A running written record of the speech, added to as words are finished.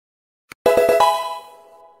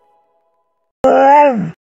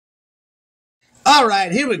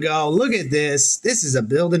Alright, here we go. Look at this. This is a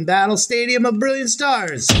building battle stadium of brilliant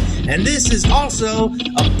stars. And this is also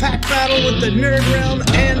a pack battle with the Nerd Realm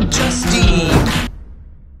and Justine.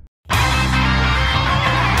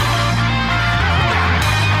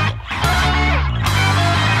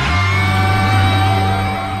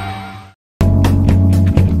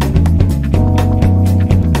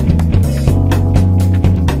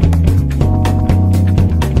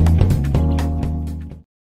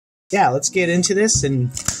 Yeah, let's get into this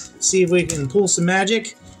and see if we can pull some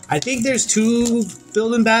magic. I think there's 2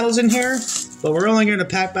 building battles in here, but we're only going to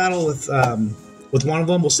pack battle with one of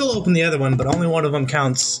them. We'll still open the other one, but only one of them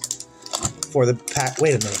counts for the pack.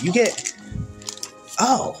 Wait a minute, you get...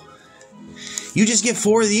 Oh, you just get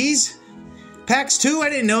 4 of these? Packs 2? I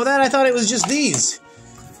didn't know that. I thought it was just these.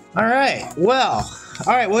 All right, well,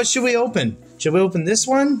 all right, what should we open? Should we open this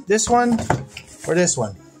one, or this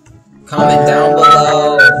one? Comment down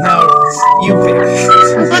below. No, you pick. It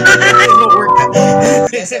won't work that.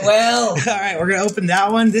 Yes, it will. Alright, we're going to open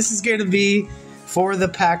that one. This is going to be for the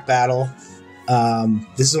pack battle.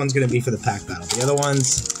 This one's going to be for the pack battle. The other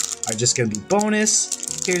ones are just going to be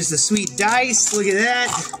bonus. Here's the sweet dice. Look at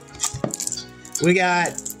that. We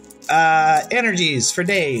got energies for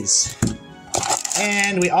days.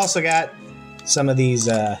 And we also got some of these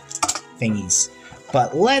thingies.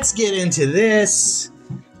 But let's get into this.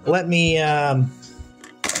 Let me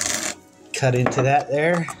cut into that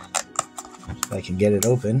there. If I can get it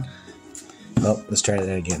open. Oh, let's try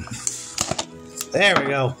that again. There we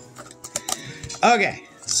go. Okay,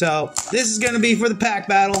 so this is going to be for the pack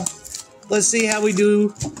battle. Let's see how we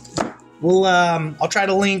do. We'll I'll try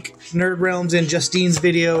to link Nerd Realms and Justine's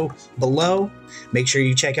video below. Make sure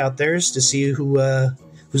you check out theirs to see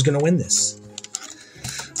who's going to win this.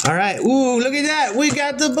 All right. Ooh, look at that. We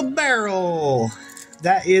got the barrel.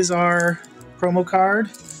 That is our promo card.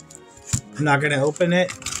 I'm not going to open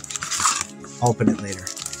it. I'll open it later.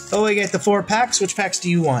 Oh, we get the 4 packs. Which packs do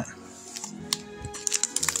you want?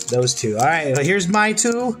 Those 2. All right, well, here's my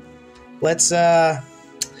 2. Let's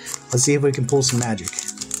see if we can pull some magic.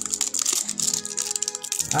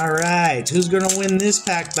 All right, who's going to win this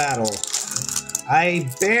pack battle? I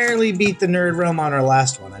barely beat the Nerd Realm on our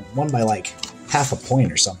last one. I won by like half a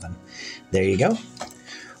point or something. There you go.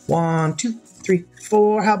 1, 2, 3,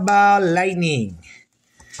 4. How about lightning?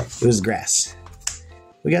 It was grass.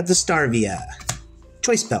 We got the Starvia,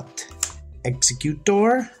 Choice Belt,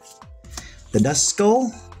 Executor, the Dust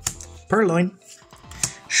Skull, Purloin,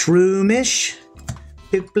 Shroomish,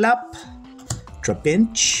 Piplup,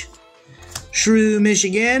 Trapinch, Shroomish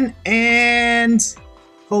again, and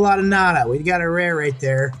whole lot of nada. We got a rare right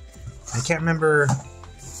there. I can't remember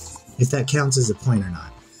if that counts as a point or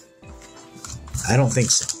not. I don't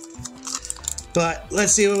think so. But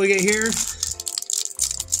let's see what we get here. I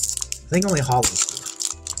think only hollows.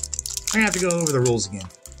 I'm gonna have to go over the rules again.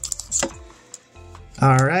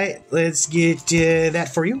 Alright, let's get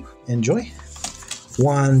that for you. Enjoy.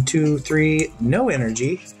 1, 2, 3, no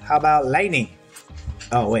energy. How about lightning?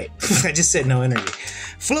 Oh, wait. I just said no energy.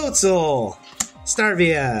 Floatzel,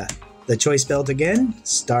 Starvia, the Choice Belt again,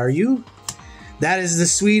 Staryu. That is the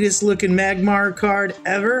sweetest looking Magmar card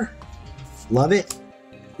ever. Love it.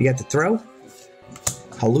 You got the throw.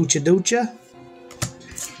 Halucha Ducha.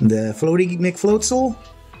 The Floaty McFloatzel.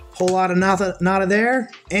 Whole lot of nada there.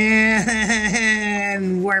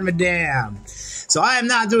 And Wormadam. So I am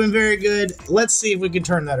not doing very good. Let's see if we can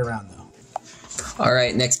turn that around though.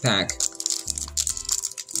 Alright, next pack.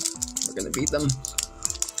 We're gonna beat them.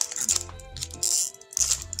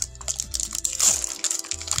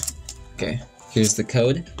 Okay, here's the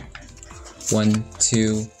code. 1,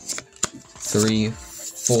 2, 3,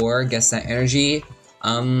 4. Guess that energy.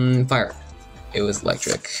 Fire. It was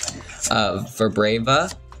electric.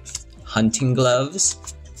 Verbrava, Hunting Gloves,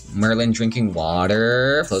 Merlin Drinking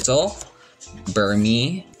Water, Floatzel,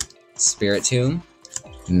 Burmy, Spiritomb,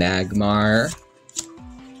 Magmar,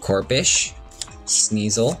 Corpish,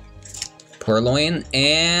 Sneasel, Purloin,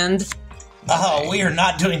 and... Oh, we are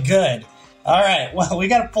not doing good. Alright, well, we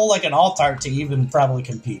gotta pull like an Altart to even probably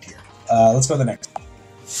compete here. Let's go to the next.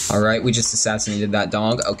 Alright, we just assassinated that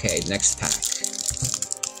dog. Okay, next pack.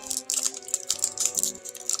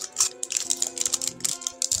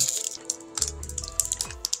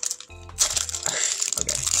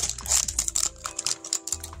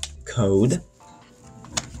 Code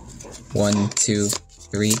 1, 2,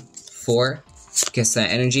 3, 4. Guess that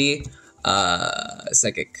energy.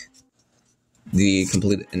 Psychic. The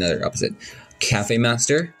complete another opposite. Cafe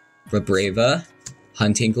Master, Rebrava,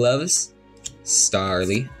 Hunting Gloves,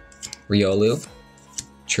 Starly, Riolu,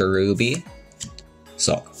 Cherubi,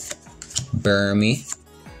 Sulk, Burmy,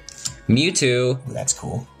 Mewtwo, Ooh, that's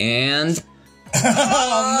cool. and...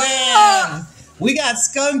 Oh, man! We got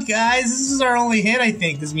skunked, guys. This is our only hit, I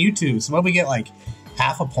think, this Mewtwo. So what, we get, like,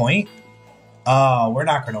 half a point? Oh, we're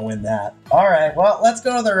not going to win that. All right, well, let's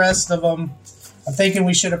go to the rest of them. I'm thinking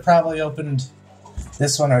we should have probably opened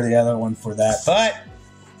this one or the other one for that, but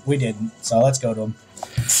we didn't. So let's go to them.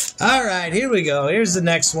 All right, here we go. Here's the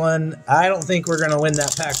next one. I don't think we're going to win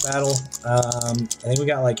that pack battle. I think we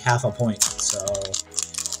got, like, half a point. So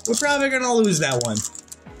we're probably going to lose that one.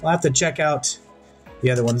 We'll have to check out the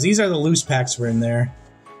other ones. These are the loose packs were in there.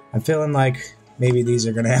 I'm feeling like maybe these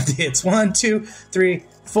are going to have the hits. 1, 2, 3,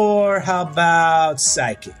 4. How about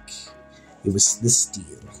Psychic? It was the Steel.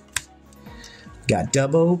 Got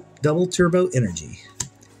double turbo energy.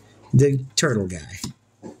 The turtle guy.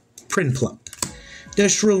 Prinplup. The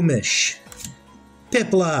Shroomish.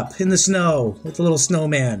 Piplup in the snow with the little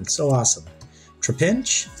snowman. So awesome.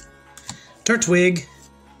 Trapinch. Turtwig.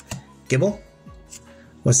 Gibble.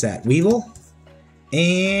 What's that? Weevil.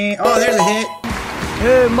 And oh, there's a hit.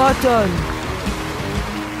 Hey, Matan.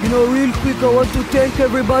 You know, real quick, I want to thank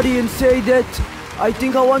everybody and say that I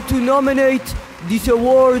think I want to nominate this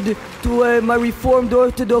award to my Reformed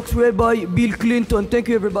Orthodox Rabbi, Bill Clinton. Thank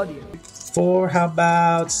you, everybody. 4, how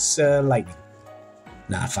about Lightning?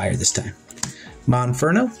 Nah, Fire this time.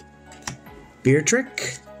 Monferno.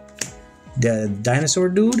 Beatrick. The Dinosaur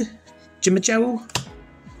Dude. Chimichou.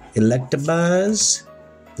 Electabuzz.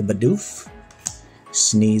 The Bidoof.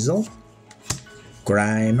 Sneasel.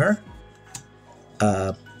 Grimer.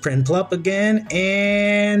 Prinplup again.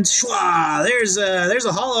 And Schwa! There's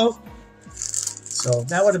a holo. So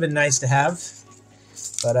that would have been nice to have.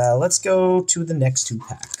 But let's go to the next 2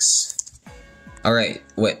 packs. Alright,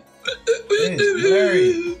 wait.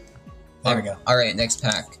 There we go. Alright, next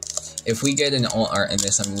pack. If we get an alt art in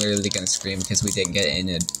this, I'm literally gonna scream because we didn't get it in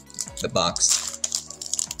the box.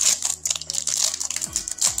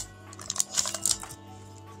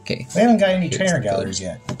 Okay. We haven't got any trainer galleries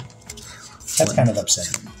yet. That's kind of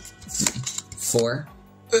upsetting. 4.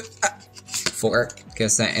 4.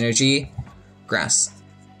 Guess that energy. Grass.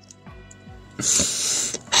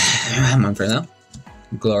 I'm on for now.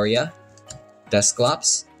 Gloria.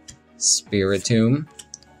 Dusclops. Spiritomb.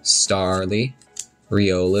 Starly.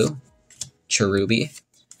 Riolu. Cherubi.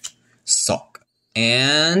 Sulk.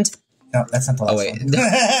 And... No, that's not the last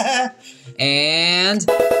one. And...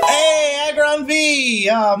 Hey, Aggron V!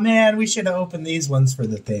 Oh, man, we should have opened these ones for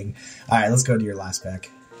the thing. Alright, let's go to your last pack.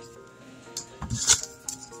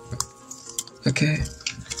 Okay.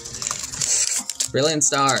 Brilliant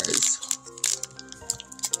Stars.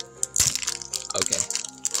 Okay.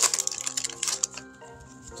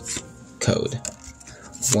 Code.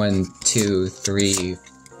 1, 2, 3,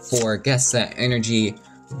 4. Guess that energy.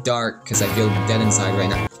 Dark, because I feel dead inside right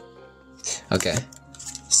now. Okay.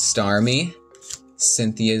 Starmie.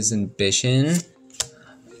 Cynthia's Ambition.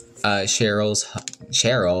 Sharon's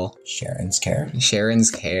Care.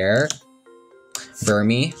 Sharon's Care.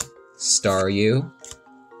 Vermi. Staryu.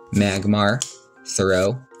 Magmar.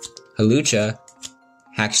 Throw. Halucha.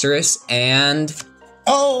 Haxorus. And...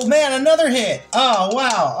 Oh, man, another hit! Oh,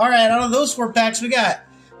 wow. Alright, out of those 4 packs, we got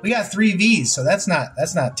 3 Vs, so that's not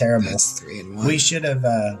terrible. That's 3 in 1. We should have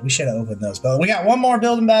opened those. But we got one more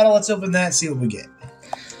building battle. Let's open that and see what we get.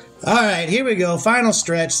 Alright, here we go. Final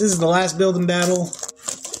stretch. This is the last building battle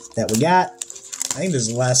that we got. I think this is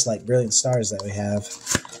the last, like, Brilliant Stars that we have.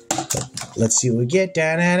 But let's see what we get.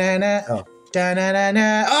 Da-na-na-na. Oh.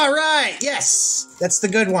 Da-na-na-na. Alright, yes! That's the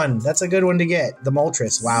good one. That's a good one to get. The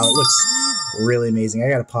Moltres. Wow, it looks really amazing. I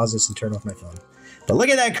gotta pause this and turn off my phone. But look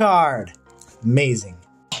at that card. Amazing.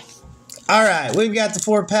 Alright, we've got the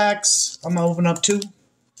 4 packs. I'm gonna open up 2.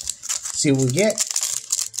 See what we get.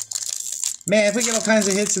 Man, if we get all kinds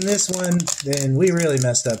of hits in this one, then we really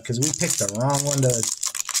messed up because we picked the wrong one to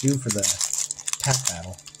do for the pack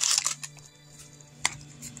battle.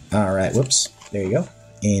 Alright, whoops. There you go.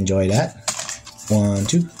 Enjoy that. 1,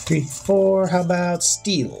 2, 3, 4. How about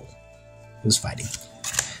Steel? Who's fighting?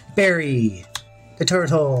 Barry. The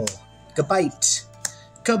Turtle. Gabite.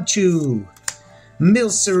 Cubchoo.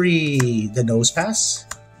 Milcery. The Nosepass.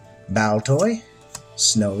 Baltoy.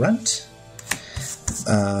 Snowrunt.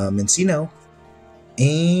 Mincino.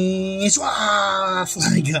 And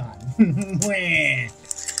Flygon.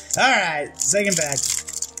 Alright, second pack.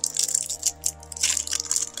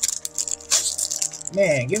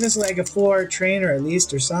 Man, give us like a 4 trainer at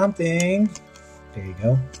least or something. There you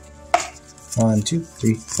go. 1, 2,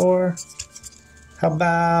 3, 4. How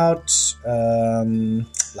about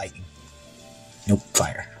lightning? Nope,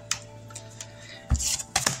 fire.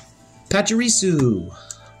 Pachirisu.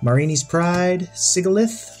 Marini's Pride.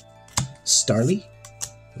 Sigalith. Starly.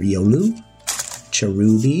 Riolu,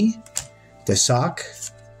 Cherubi, Desock,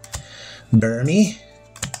 Burmy,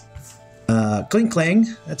 Kling Kling,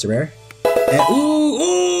 that's a rare. And,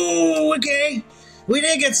 ooh, okay. We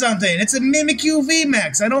did get something. It's a Mimikyu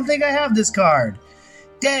VMAX. I don't think I have this card.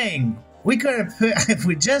 Dang. We could have, if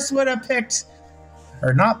we just would have picked,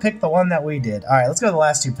 or not picked the one that we did. Alright, let's go to the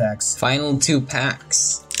last 2 packs. Final 2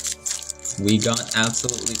 packs. We got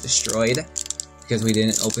absolutely destroyed because we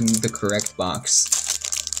didn't open the correct box.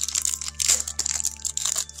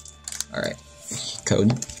 Alright.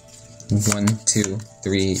 Code. 1, 2,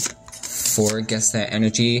 3, 4. Guess that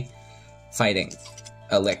energy. Fighting.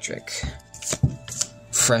 Electric.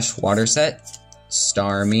 Fresh water set.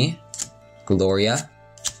 Starmie. Gloria.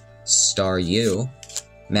 Staryu.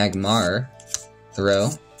 Magmar. Throw.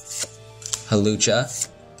 Halucha.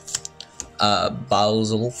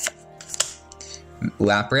 Bowsel.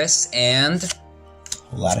 Lapras. And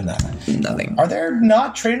A lot of nothing. nothing. Are there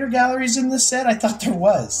not trainer galleries in this set? I thought there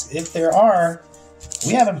was. If there are,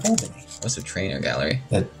 we haven't pulled any. What's a trainer gallery?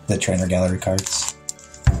 The trainer gallery cards.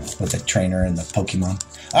 With the trainer and the Pokemon.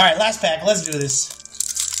 Alright, last pack. Let's do this.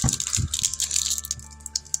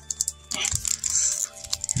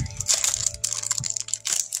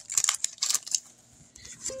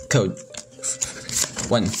 Code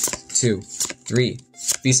 1, 2, 3.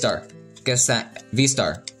 V-Star. Guess that.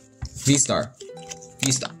 V-Star. V-Star.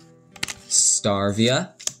 V-Star.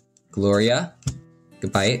 Starvia. Gloria.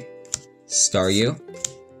 Goodbye. Staryu.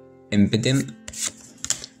 Impidimp.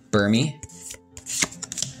 Burmy.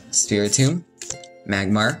 Spiritomb.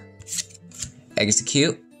 Magmar.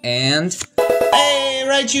 Execute. And Hey,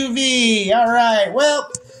 Raichu V! Alright,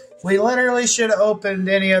 well, we literally should have opened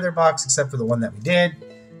any other box except for the one that we did.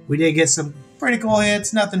 We did get some pretty cool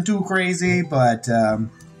hits, nothing too crazy, but,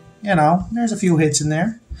 you know, there's a few hits in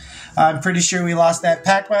there. I'm pretty sure we lost that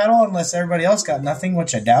pack battle unless everybody else got nothing,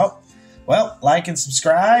 which I doubt. Well, like and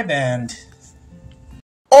subscribe, and